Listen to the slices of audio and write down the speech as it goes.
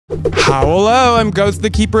Hello, I'm Ghost the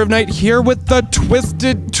Keeper of Night here with the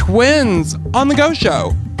Twisted Twins on The Ghost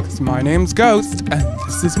Show. 'Cause my name's Ghost and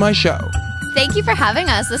this is my show. Thank you for having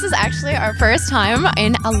us. This is actually our first time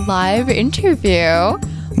in a live interview.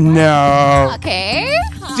 No. Okay.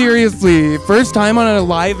 Seriously, first time on a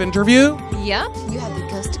live interview? Yep. You have the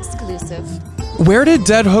Ghost exclusive. Where did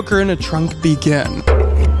Dead Hooker in a Trunk begin?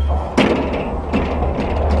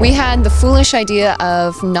 We had the foolish idea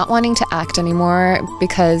of not wanting to act anymore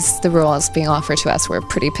because the roles being offered to us were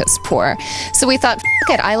pretty piss poor. So we thought,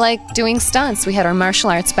 f it, I like doing stunts. We had our martial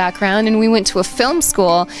arts background and we went to a film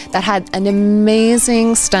school that had an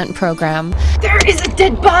amazing stunt program. There is a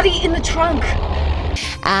dead body in the trunk!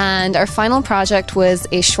 And our final project was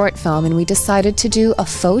a short film, and we decided to do a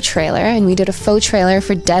faux trailer, and we did a faux trailer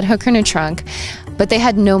for Dead Hooker in a Trunk, but they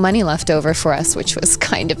had no money left over for us, which was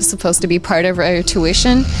kind of supposed to be part of our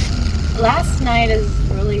tuition. Last night is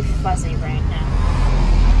really fuzzy right now.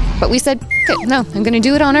 But we said, okay, no, I'm going to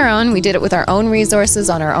do it on our own. We did it with our own resources,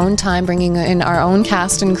 on our own time, bringing in our own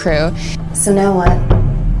cast and crew. So now what?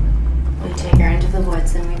 We take her into the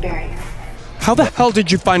woods and we bury her. How the hell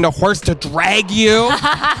did you find a horse to drag you?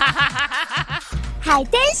 High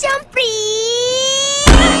tension,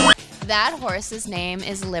 please! That horse's name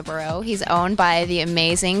is Libero. He's owned by the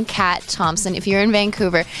amazing Kat Thompson. If you're in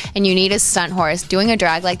Vancouver and you need a stunt horse, doing a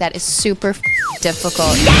drag like that is super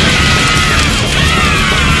difficult.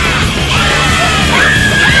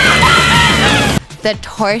 The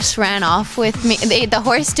horse ran off with me. The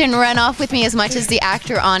horse didn't run off with me as much as the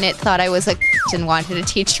actor on it thought I was a and wanted to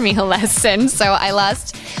teach me a lesson. So I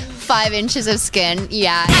lost 5 inches of skin.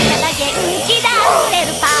 Yeah.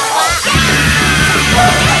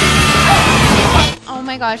 Oh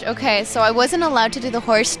my gosh. Okay, so I wasn't allowed to do the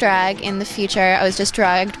horse drag in the future. I was just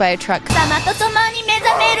dragged by a truck.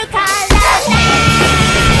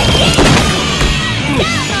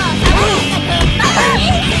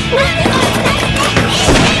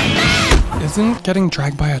 Isn't getting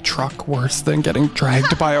dragged by a truck worse than getting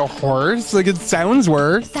dragged by a horse? Like, it sounds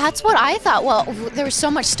worse. That's what I thought. Well, there was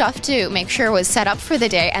so much stuff to make sure was set up for the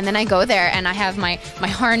day, and then I go there and I have my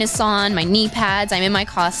harness on, my knee pads, I'm in my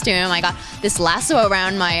costume, I got this lasso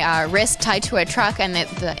around my wrist tied to a truck, and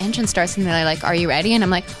the engine starts and they're like, are you ready? And I'm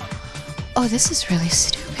like, oh, this is really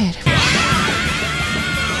stupid.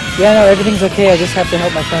 Yeah, no, everything's okay. I just have to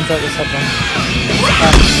help my friends out with something.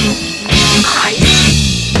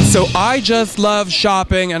 So I just love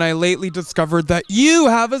shopping, and I lately discovered that you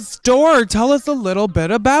have a store. Tell us a little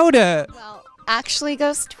bit about it. Well, actually,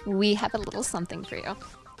 Ghost, we have a little something for you.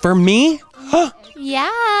 For me? Yeah,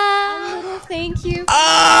 a little thank you.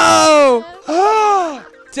 Oh!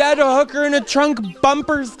 Dead Hooker in a Trunk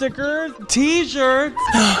bumper stickers, t-shirts,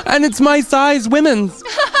 and it's my size, women's.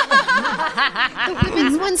 The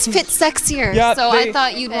women's ones fit sexier, Yeah, so I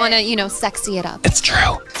thought you'd want to, sexy it up. It's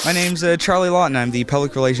true. My name's Charlie Lawton. I'm the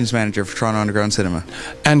Public Relations Manager for Toronto Underground Cinema.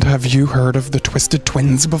 And have you heard of the Twisted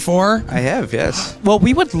Twins before? I have, yes. Well,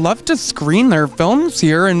 we would love to screen their films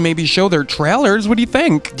here and maybe show their trailers. What do you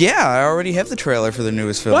think? Yeah, I already have the trailer for the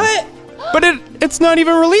newest film. What? But it's not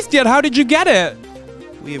even released yet. How did you get it?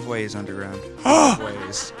 We have ways underground.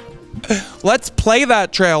 Ways. Let's play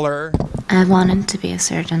that trailer. I've wanted to be a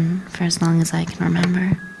surgeon for as long as I can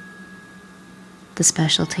remember. The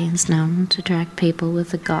specialty is known to drag people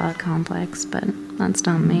with a God complex, but that's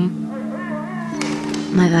not me.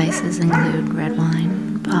 My vices include red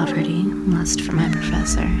wine, poverty, lust for my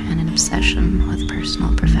professor, and an obsession with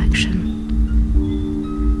personal perfection.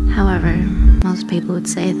 However, most people would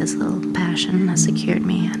say this little passion has secured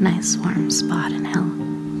me a nice warm spot in hell.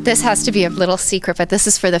 This has to be a little secret, but this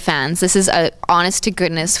is for the fans. This is a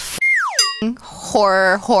honest-to-goodness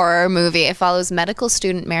horror movie. It follows medical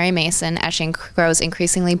student Mary Mason as she grows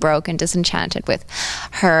increasingly broke and disenchanted with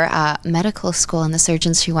her medical school and the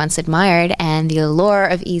surgeons she once admired, and the allure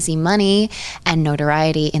of easy money and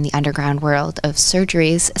notoriety in the underground world of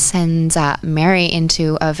surgeries sends Mary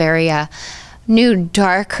into a very new,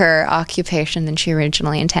 darker occupation than she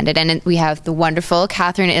originally intended. And we have the wonderful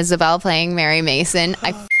Catherine Isabel playing Mary Mason.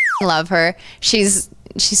 I love her. She's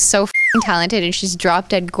so talented, and she's drop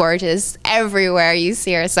dead gorgeous everywhere you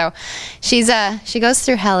see her. So she goes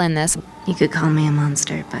through hell in this. You could call me a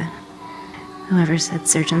monster, but whoever said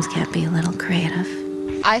surgeons can't be a little creative?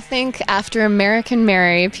 I think after American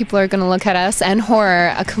Mary, people are going to look at us and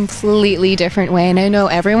horror a completely different way. And I know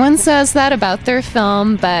everyone says that about their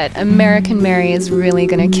film, but American Mary is really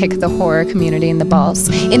going to kick the horror community in the balls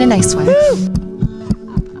in a nice way.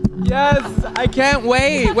 Yes, I can't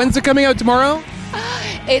wait. When's it coming out, tomorrow?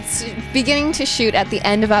 It's beginning to shoot at the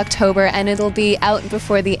end of October, and it'll be out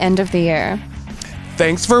before the end of the year.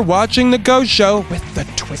 Thanks for watching The Ghost Show with the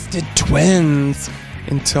Twisted Twins.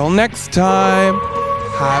 Until next time,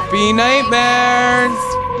 happy nightmares!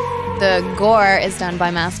 The gore is done by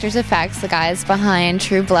Masters Effects, the guys behind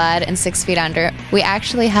True Blood and 6 Feet Under. We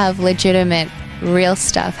actually have legitimate, real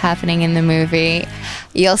stuff happening in the movie.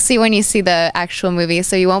 You'll see when you see the actual movie,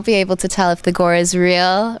 so you won't be able to tell if the gore is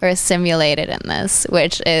real or simulated in this,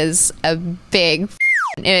 which is a big...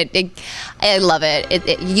 I love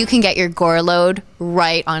it. You can get your gore load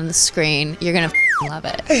right on the screen. You're gonna love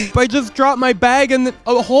it. I just dropped my bag and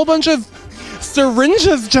a whole bunch of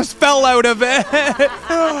syringes just fell out of it.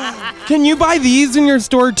 Can you buy these in your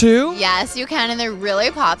store too? Yes, you can, and they're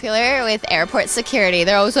really popular with airport security.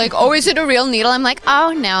 They're always like, oh, is it a real needle? I'm like,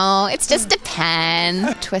 oh no, it's just a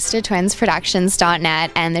pen.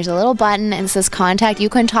 TwistedTwinsProductions.net, and there's a little button and it says contact. You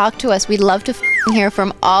can talk to us. We'd love to hear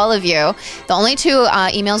from all of you. The only two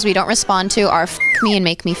emails we don't respond to are f me and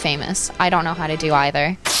make me famous. I don't know how to do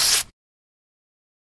either.